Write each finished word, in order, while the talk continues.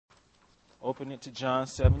Open it to John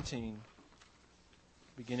 17,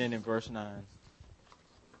 beginning in verse 9.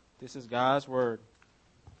 This is God's word.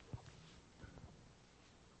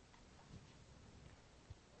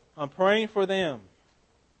 I'm praying for them.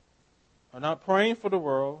 I'm not praying for the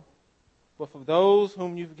world, but for those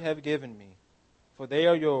whom you have given me, for they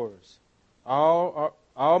are yours. All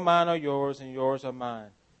mine are yours, and yours are mine,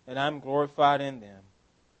 and I'm glorified in them.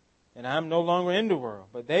 And I'm no longer in the world,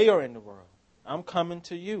 but they are in the world. I'm coming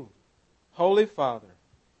to you. Holy Father,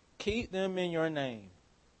 keep them in your name,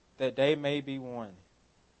 that they may be one,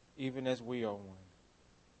 even as we are one.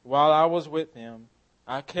 While I was with them,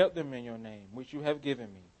 I kept them in your name, which you have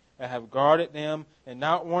given me. I have guarded them, and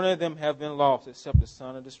not one of them have been lost except the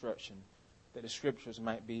son of destruction, that the scriptures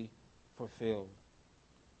might be fulfilled.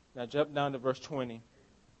 Now jump down to verse 20.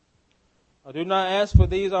 I do not ask for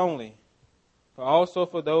these only, but also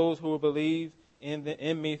for those who will believe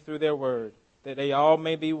in me through their word, that they all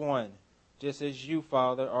may be one, just as you,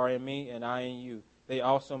 Father, are in me and I in you. They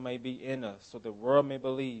also may be in us, so the world may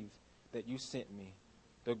believe that you sent me.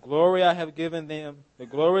 The glory I have given them, the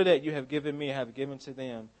glory that you have given me, I have given to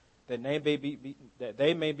them, that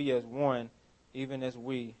they may be as one, even as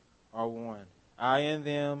we are one. I and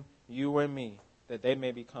them, you and me, that they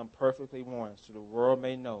may become perfectly one, so the world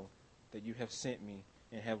may know that you have sent me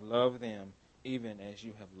and have loved them, even as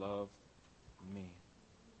you have loved me.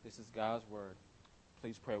 This is God's word.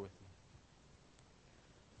 Please pray with me.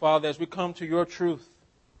 Father, as we come to your truth,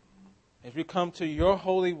 as we come to your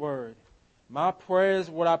holy word, my prayer is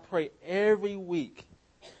what I pray every week,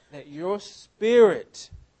 that your Spirit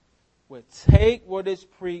would take what is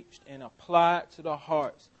preached and apply it to the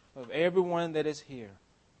hearts of everyone that is here.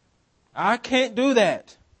 I can't do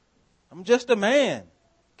that. I'm just a man.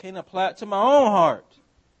 Can't apply it to my own heart.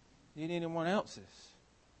 Need anyone else's.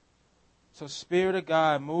 So Spirit of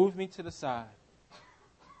God, move me to the side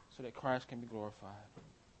so that Christ can be glorified.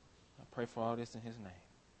 I pray for all this in His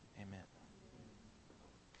name. Amen.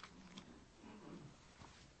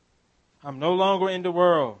 I'm no longer in the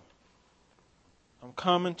world. I'm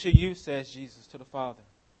coming to you, says Jesus to the Father.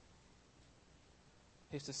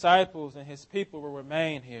 His disciples and His people will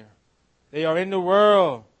remain here. They are in the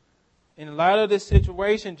world. In light of this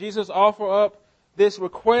situation, Jesus offered up this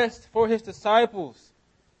request for His disciples.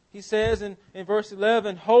 He says in verse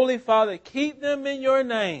 11, Holy Father, keep them in your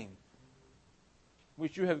name,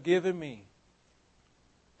 which you have given me,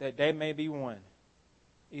 that they may be one,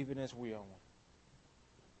 even as we are one.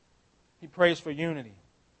 He prays for unity.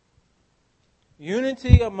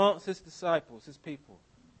 Unity amongst His disciples, His people,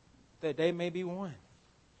 that they may be one.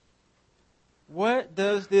 What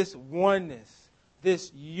does this oneness,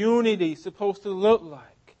 this unity supposed to look like?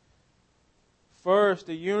 First,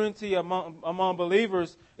 the unity among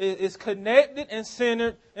believers is connected and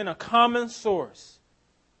centered in a common source.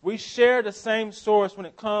 We share the same source when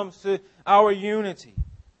it comes to our unity.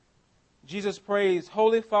 Jesus prays,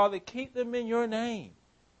 Holy Father, keep them in your name.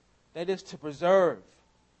 That is to preserve,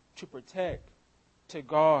 to protect, to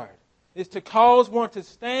guard. It's to cause one to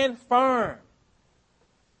stand firm.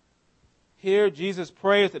 Here Jesus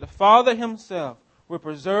prays that the Father Himself will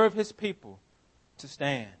preserve His people to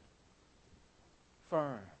stand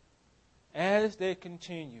firm as they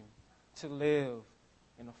continue to live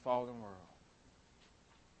in a fallen world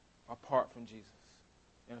apart from Jesus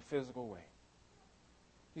in a physical way.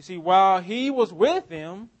 You see, while He was with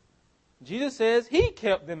them, Jesus says He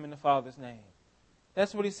kept them in the Father's name.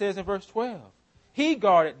 That's what He says in verse 12. He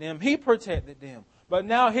guarded them. He protected them. But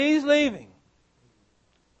now He's leaving.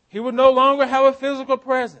 He would no longer have a physical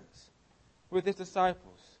presence with His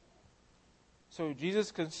disciples. So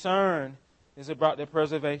Jesus' concern is about their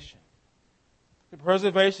preservation. The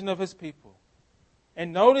preservation of His people.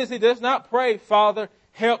 And notice He does not pray, Father,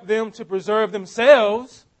 help them to preserve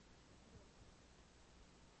themselves.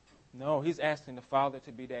 No, He's asking the Father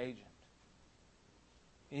to be the agent.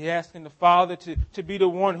 He's asking the Father to be the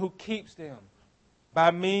one who keeps them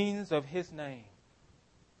by means of His name,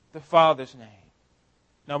 the Father's name.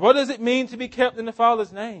 Now, what does it mean to be kept in the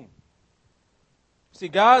Father's name? See,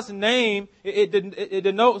 God's name, it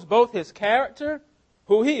denotes both His character,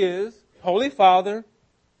 who He is, Holy Father,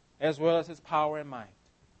 as well as His power and might.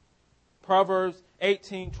 Proverbs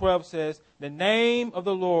 18:12 says, the name of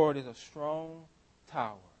the Lord is a strong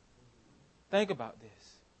tower. Think about this.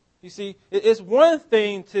 You see, it's one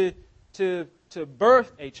thing to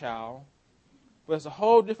birth a child, but it's a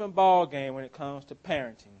whole different ball game when it comes to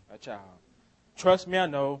parenting a child. Trust me, I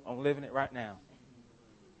know. I'm living it right now.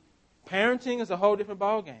 Parenting is a whole different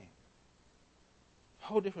ball game.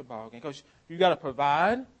 Whole different ball game. Because you got to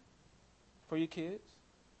provide for your kids,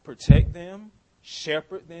 protect them,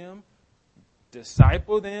 shepherd them,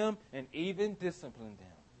 disciple them, and even discipline them.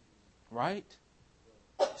 Right?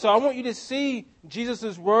 So I want you to see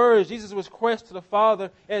Jesus' words, Jesus' request to the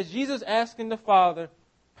Father, as Jesus asking the Father,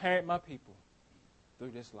 parent my people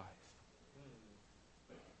through this life.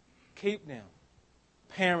 Keep them.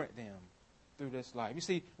 Parent them through this life. You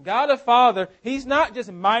see, God the Father, He's not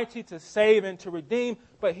just mighty to save and to redeem,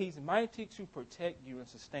 but He's mighty to protect you and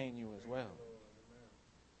sustain you as well.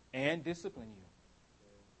 And discipline you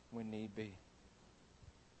when need be.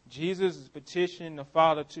 Jesus is petitioning the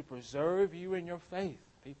Father to preserve you in your faith,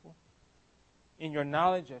 people. In your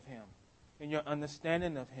knowledge of Him. In your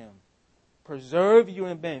understanding of Him. Preserve you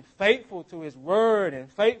in being faithful to His Word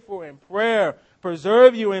and faithful in prayer.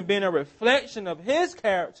 Preserve you in being a reflection of His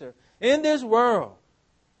character in this world.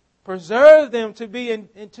 Preserve them to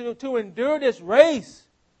to endure this race.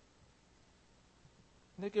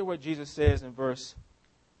 Look at what Jesus says in verses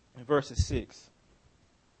 6.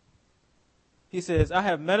 He says, I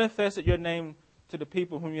have manifested your name to the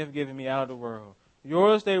people whom you have given me out of the world.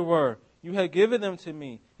 Yours they were. You have given them to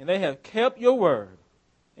me, and they have kept your word.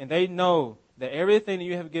 And they know that everything that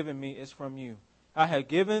you have given me is from you. I have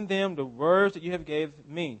given them the words that you have gave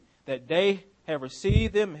me, that they have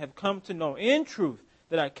received them and have come to know in truth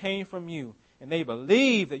that I came from you, and they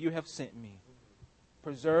believe that you have sent me.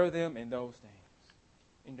 Preserve them in those things,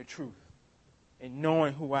 in the truth, in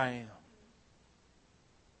knowing who I am.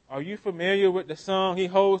 Are you familiar with the song, He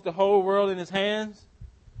holds the whole world in His hands?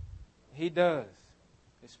 He does,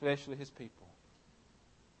 especially His people.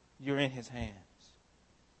 You're in His hands.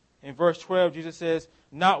 In verse 12, Jesus says,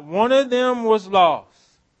 not one of them was lost,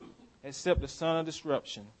 except the son of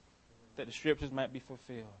disruption, that the scriptures might be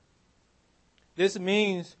fulfilled. This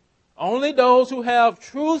means only those who have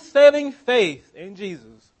true saving faith in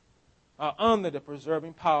Jesus are under the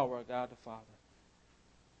preserving power of God the Father.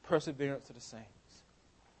 Perseverance to the saints.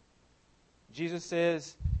 Jesus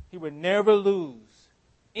says He would never lose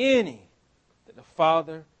any that the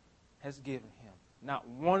Father has given Him. Not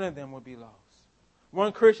one of them will be lost.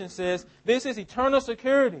 One Christian says, this is eternal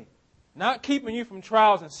security, not keeping you from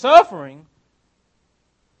trials and suffering,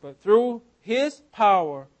 but through His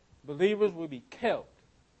power, believers will be kept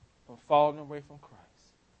from falling away from Christ.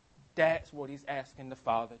 That's what He's asking the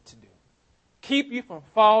Father to do. Keep you from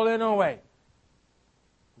falling away.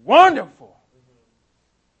 Wonderful.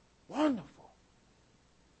 Wonderful.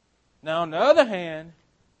 Now, on the other hand,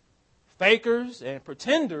 fakers and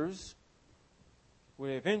pretenders will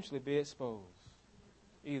eventually be exposed,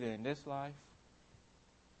 either in this life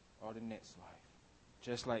or the next life,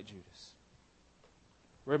 just like Judas.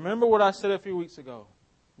 Remember what I said a few weeks ago.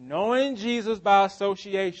 Knowing Jesus by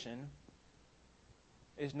association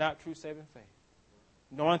is not true saving faith.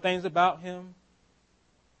 Knowing things about Him,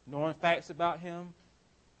 knowing facts about Him,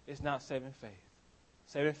 is not saving faith.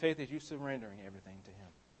 Saving faith is you surrendering everything to Him.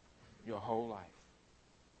 Your whole life.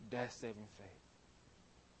 That's saving faith.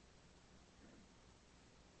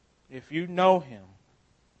 If you know Him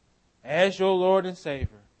as your Lord and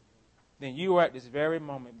Savior, then you are at this very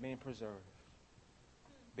moment being preserved,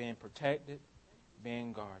 being protected,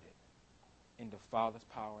 being guarded in the Father's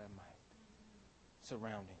power and might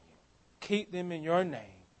surrounding you. Keep them in your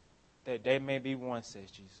name that they may be one, says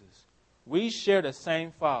Jesus. We share the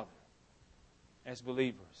same Father as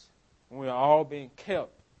believers. And we are all being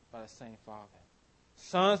kept by the same Father.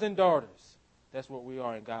 Sons and daughters, that's what we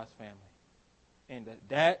are in God's family. And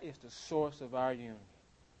that is the source of our unity.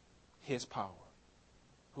 His power.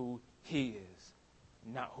 Who He is,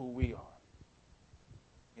 not who we are.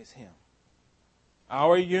 It's Him.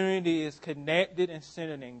 Our unity is connected and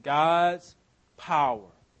centered in God's power,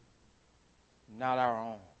 not our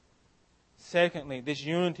own. Secondly, this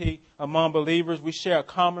unity among believers, we share a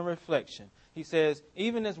common reflection. He says,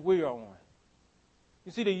 even as we are one.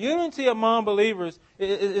 You see, the unity among believers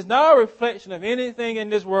is not a reflection of anything in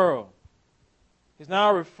this world. It's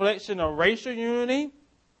not a reflection of racial unity,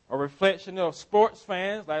 a reflection of sports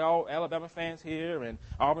fans, like all Alabama fans here, and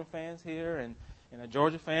Auburn fans here, and a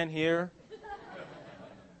Georgia fan here.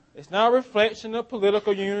 It's not a reflection of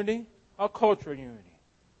political unity or cultural unity.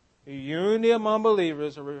 The unity among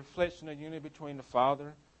believers is a reflection of unity between the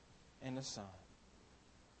Father and the Son.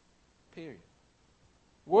 Period.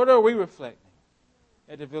 What are we reflecting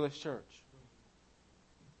at the Village Church?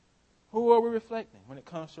 Who are we reflecting when it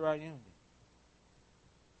comes to our unity?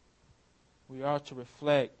 We are to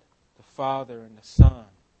reflect the Father and the Son.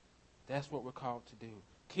 That's what we're called to do.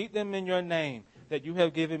 Keep them in your name that you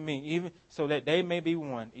have given me, even so that they may be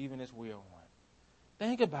one, even as we are one.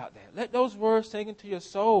 Think about that. Let those words sink into your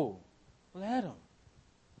soul. Let them.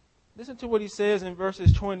 Listen to what He says in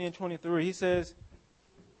verses 20 and 23. He says,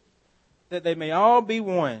 that they may all be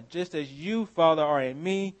one, just as you, Father, are in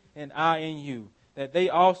me and I in you, that they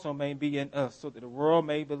also may be in us, so that the world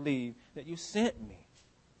may believe that you sent me.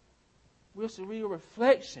 We're to be a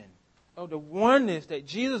reflection of the oneness that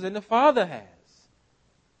Jesus and the Father has.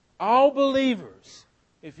 All believers,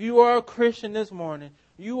 if you are a Christian this morning,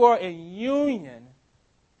 you are in union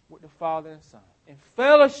with the Father and Son, in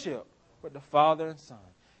fellowship with the Father and Son.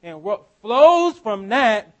 And what flows from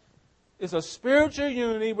that is a spiritual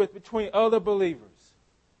unity between other believers.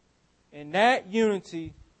 And that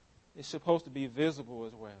unity is supposed to be visible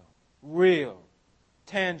as well, real,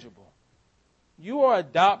 tangible. You are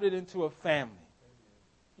adopted into a family.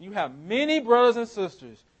 You have many brothers and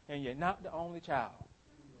sisters, and you're not the only child.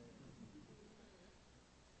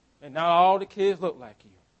 And not all the kids look like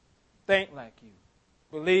you, think like you,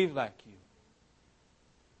 believe like you.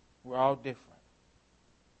 We're all different.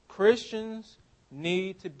 Christians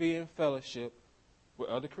need to be in fellowship with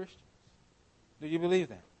other Christians. Do you believe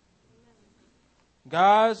that?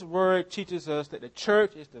 God's Word teaches us that the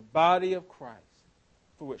church is the body of Christ,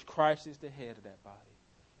 for which Christ is the head of that body.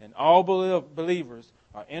 And all believers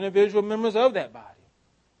are individual members of that body.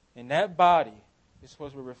 And that body is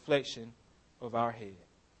supposed to be a reflection of our head.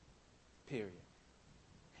 Period.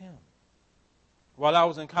 Him. While I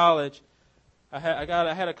was in college, I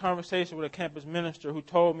had a conversation with a campus minister who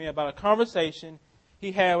told me about a conversation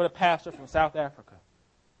he had with a pastor from South Africa.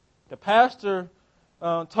 The pastor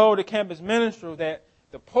told the campus minister that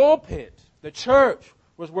the pulpit, the church,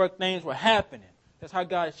 was where things were happening. That's how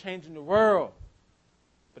God is changing the world.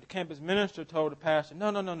 But the campus minister told the pastor, no,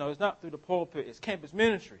 it's not through the pulpit, it's campus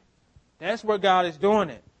ministry. That's where God is doing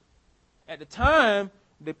it. At the time,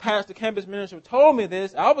 the campus minister told me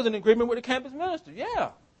this, I was in agreement with the campus minister,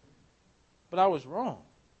 yeah. But I was wrong.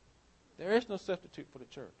 There is no substitute for the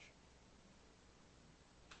church.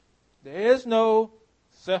 There is no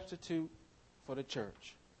substitute for the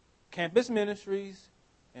church. Campus ministries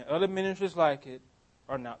and other ministries like it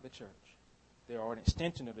are not the church. They are an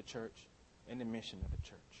extension of the church and the mission of the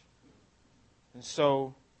church. And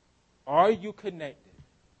so, are you connected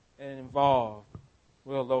and involved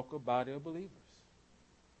with a local body of believers?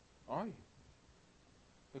 Are you?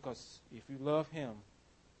 Because if you love Him,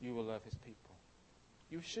 you will love His people.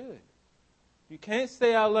 You should. You can't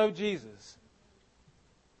say I love Jesus,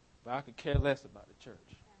 but I could care less about the church.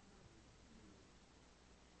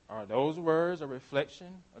 Are those words a reflection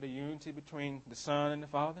of the unity between the Son and the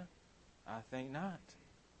Father? I think not.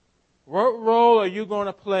 What role are you going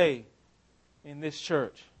to play in this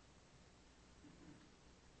church?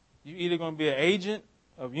 You're either going to be an agent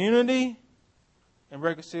of unity and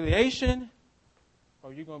reconciliation,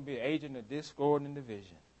 or you're going to be an agent of discord and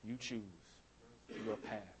division. You choose your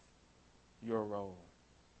path, your role.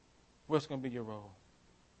 What's going to be your role?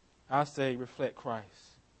 I say reflect Christ.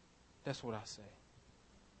 That's what I say.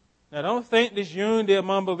 Now, don't think this unity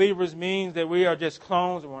among believers means that we are just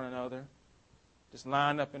clones of one another, just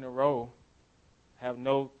lined up in a row, have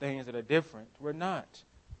no things that are different. We're not.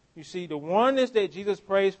 You see, the oneness that Jesus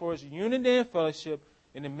prays for is unity and fellowship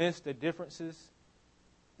in the midst of differences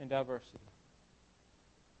and diversity.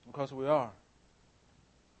 Because we are.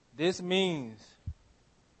 This means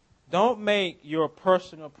don't make your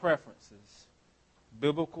personal preferences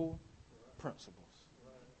biblical principles.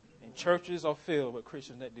 And churches are filled with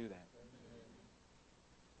Christians that do that.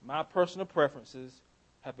 My personal preferences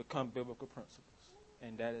have become biblical principles.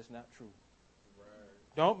 And that is not true.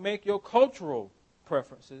 Don't make your cultural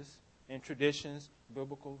preferences and traditions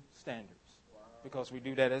biblical standards. Because we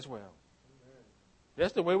do that as well.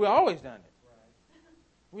 That's the way we've always done it.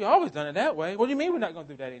 We've always done it that way. What do you mean we're not going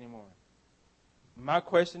to do that anymore? My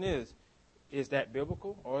question is that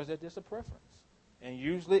biblical or is that just a preference? And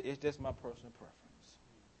usually it's just my personal preference.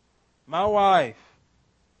 My wife,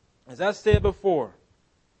 as I said before,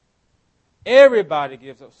 everybody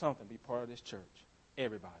gives up something to be part of this church.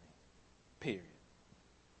 Everybody. Period.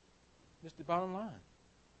 Just the bottom line.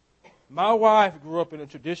 My wife grew up in a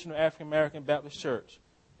traditional African American Baptist church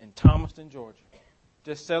in Thomaston, Georgia.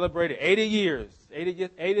 Just celebrated 80 years,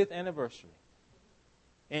 80th anniversary.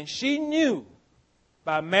 And she knew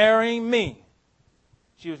by marrying me,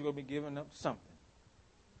 she was going to be giving up something.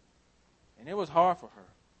 And it was hard for her.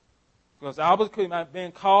 Because I was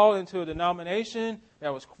being called into a denomination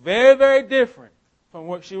that was very, very different from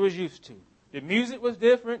what she was used to. The music was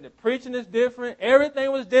different. The preaching is different.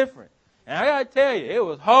 Everything was different. And I got to tell you, it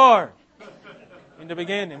was hard in the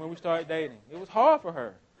beginning when we started dating. It was hard for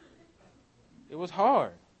her. It was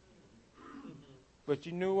hard. But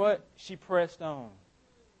you knew what? She pressed on.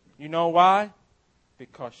 You know why?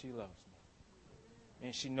 Because she loves me.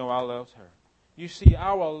 And she knows I love her. You see,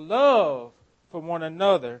 our love for one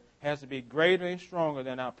another has to be greater and stronger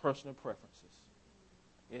than our personal preferences.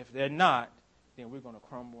 If they're not, then we're going to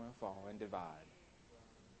crumble and fall and divide.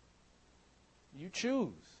 You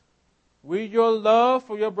choose. Will your love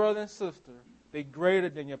for your brother and sister be greater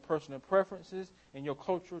than your personal preferences and your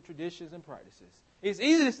cultural traditions and practices? It's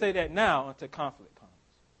easy to say that now until conflict comes.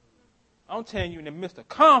 I'm telling you, in the midst of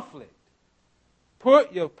conflict,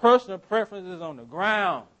 put your personal preferences on the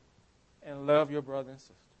ground and love your brother and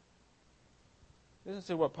sister. Listen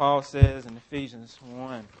to what Paul says in Ephesians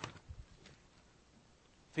 1.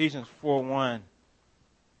 Ephesians 4:1.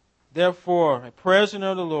 Therefore, a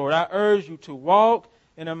prisoner of the Lord, I urge you to walk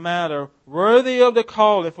in a manner worthy of the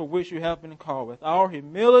calling for which you have been called, with all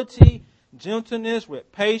humility, gentleness,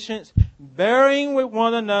 with patience, bearing with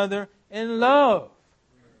one another in love,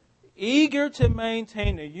 eager to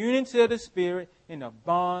maintain the unity of the Spirit in the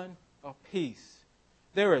bond of peace.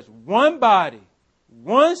 There is one body,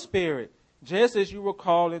 one Spirit, just as you were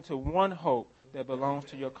called into one hope that belongs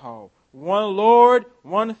to your call. One Lord,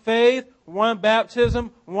 one faith, one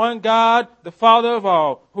baptism, one God, the Father of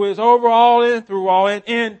all, who is over all and through all and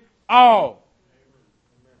in all.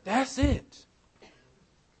 That's it.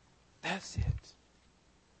 That's it.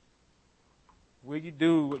 Will you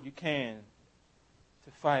do what you can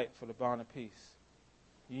to fight for the bond of peace?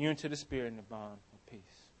 The unity of the Spirit in the bond of peace.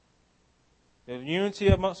 The unity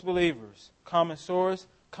amongst believers, common source,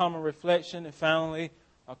 common reflection, and finally,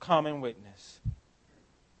 a common witness.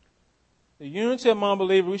 The unity among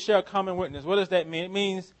believers, we share a common witness. What does that mean? It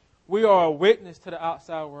means we are a witness to the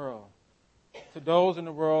outside world, to those in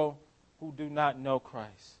the world who do not know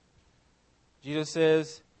Christ. Jesus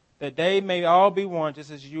says that they may all be one, just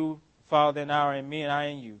as you, Father, and I are in me, and I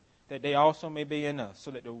in you, that they also may be in us, so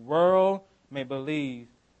that the world may believe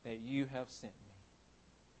that you have sent me.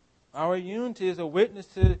 Our unity is a witness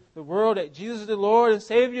to the world that Jesus is the Lord and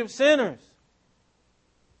Savior of sinners.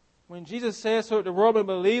 When Jesus says so that the world may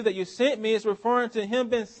believe that you sent me, it's referring to Him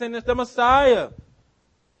being sent as the Messiah,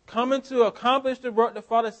 coming to accomplish the work the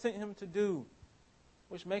Father sent Him to do,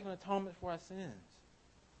 which makes an atonement for our sins,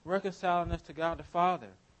 reconciling us to God the Father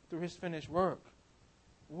through His finished work.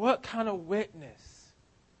 What kind of witness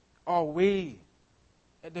are we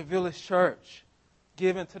at the Village Church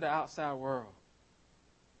giving to the outside world?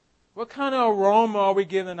 What kind of aroma are we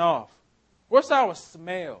giving off? What's our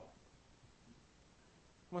smell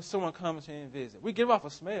when someone comes here and visits? We give off a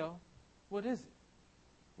smell. What is it?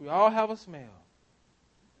 We all have a smell.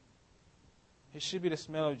 It should be the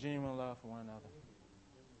smell of genuine love for one another.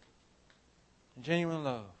 Genuine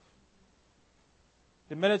love.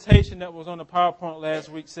 The meditation that was on the PowerPoint last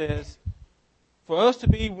week says, for us to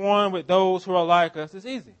be one with those who are like us is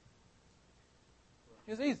easy.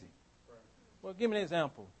 It's easy. Well, give me an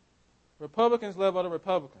example. Republicans love other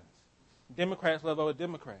Republicans. Democrats love other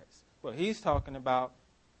Democrats. But he's talking about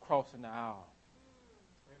crossing the aisle.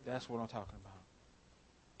 That's what I'm talking about.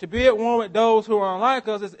 To be at one with those who are unlike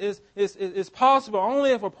us is possible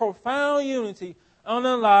only if a profound unity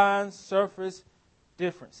underlines surface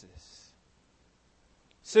differences.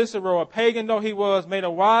 Cicero, a pagan though he was, made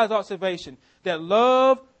a wise observation that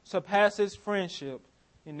love surpasses friendship,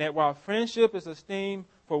 in that while friendship is esteemed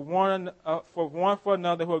for one for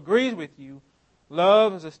another who agrees with you,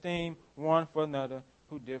 love is esteemed one for another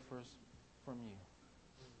who differs from you.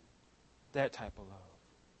 That type of love.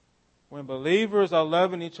 When believers are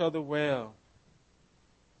loving each other well,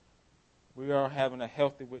 we are having a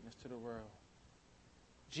healthy witness to the world.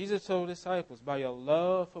 Jesus told his disciples, by your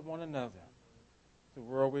love for one another, the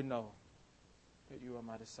world will know that you are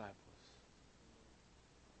my disciples.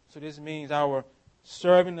 So this means our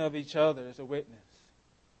serving of each other is a witness.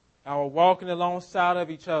 Our walking alongside of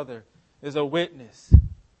each other is a witness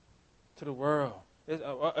to the world.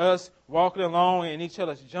 Us walking along in each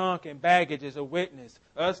other's junk and baggage is a witness.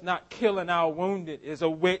 Us not killing our wounded is a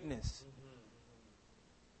witness.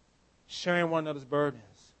 Sharing one another's burdens.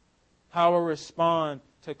 How we respond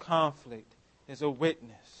to conflict is a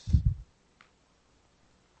witness. And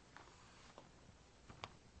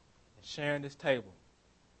sharing this table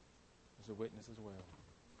is a witness as well.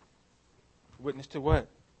 Witness to what?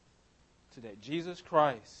 To that Jesus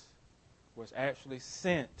Christ was actually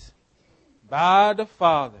sent by the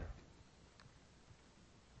Father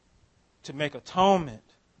to make atonement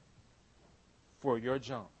for your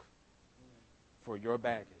junk, for your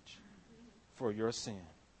baggage, for your sin.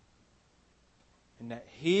 And that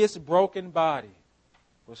His broken body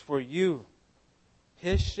was for you.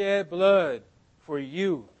 His shed blood for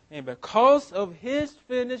you. And because of His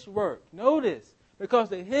finished work, notice,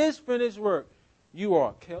 because of His finished work, you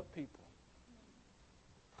are kept people.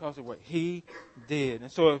 Because of what He did.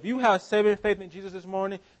 And so if you have saving faith in Jesus this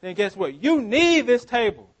morning, then guess what? You need this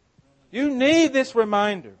table. You need this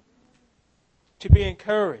reminder to be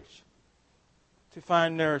encouraged, to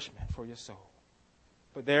find nourishment for your soul.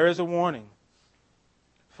 But there is a warning.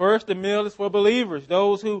 First, the meal is for believers,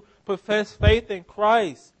 those who profess faith in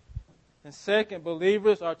Christ. And second,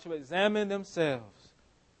 believers are to examine themselves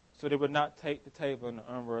so they would not take the table in an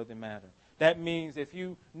unworthy manner. That means if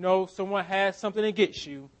you know someone has something against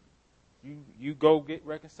you, you go get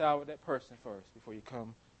reconciled with that person first before you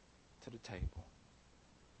come to the table.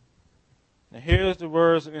 Now here's the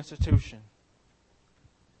words of institution.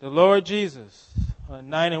 The Lord Jesus, on the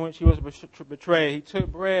night in which he was betrayed, he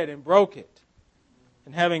took bread and broke it.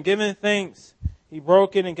 And having given thanks, he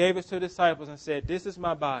broke it and gave it to the disciples and said, "This is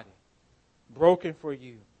my body, broken for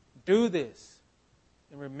you. Do this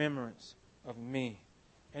in remembrance of me."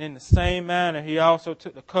 And in the same manner, he also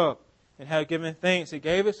took the cup and having given thanks, he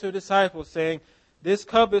gave it to the disciples, saying, "This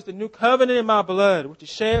cup is the new covenant in my blood, which is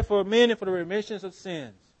shed for many for the remission of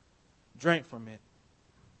sins. Drink from it,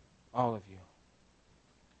 all of you."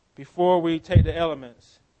 Before we take the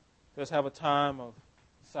elements, let's have a time of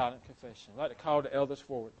silent confession. I'd like to call the elders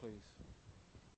forward, please.